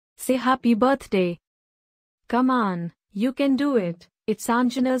Say happy birthday. Come on, you can do it. It's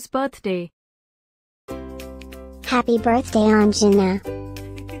Anjana's birthday. Happy birthday, Anjana.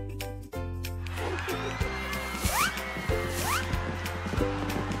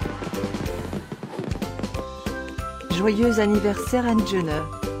 Joyeux anniversaire Anjana.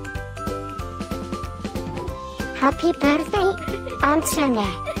 Happy birthday, Anjana.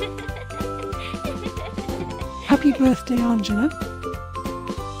 Happy birthday, Anjana.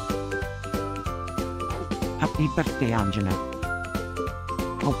 Happy birthday, Anjana.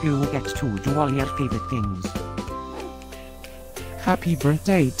 Hope you get to do all your favorite things. Happy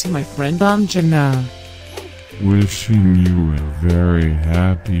birthday to my friend Anjana. Wishing you a very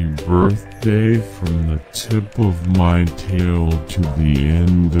happy birthday from the tip of my tail to the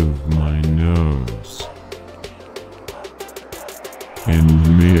end of my nose.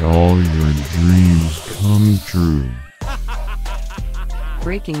 And may all your dreams come true.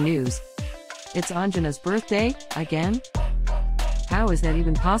 Breaking news. It's Anjana's birthday, again? How is that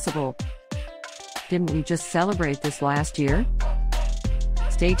even possible? Didn't we just celebrate this last year?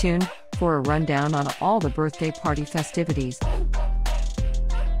 Stay tuned for a rundown on all the birthday party festivities.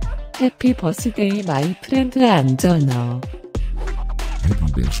 Happy birthday, my friend Anjana.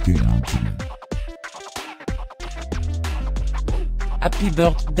 Happy birthday, Anjana. Happy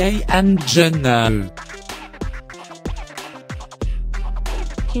birthday, Anjana.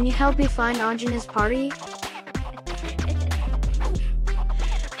 Can you help me find Anjana's party?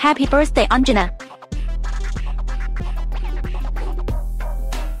 Happy birthday, Anjana.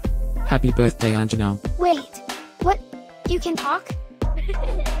 Happy birthday, Anjana. Wait, what? You can talk?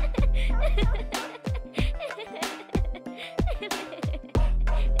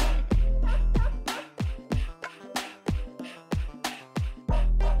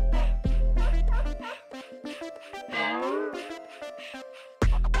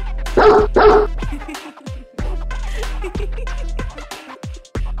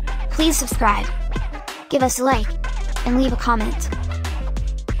 Please subscribe, give us a like, and leave a comment.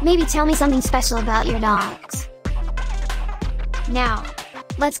 Maybe tell me something special about your dogs. Now,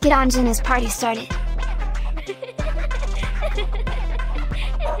 let's get Anjana's party started.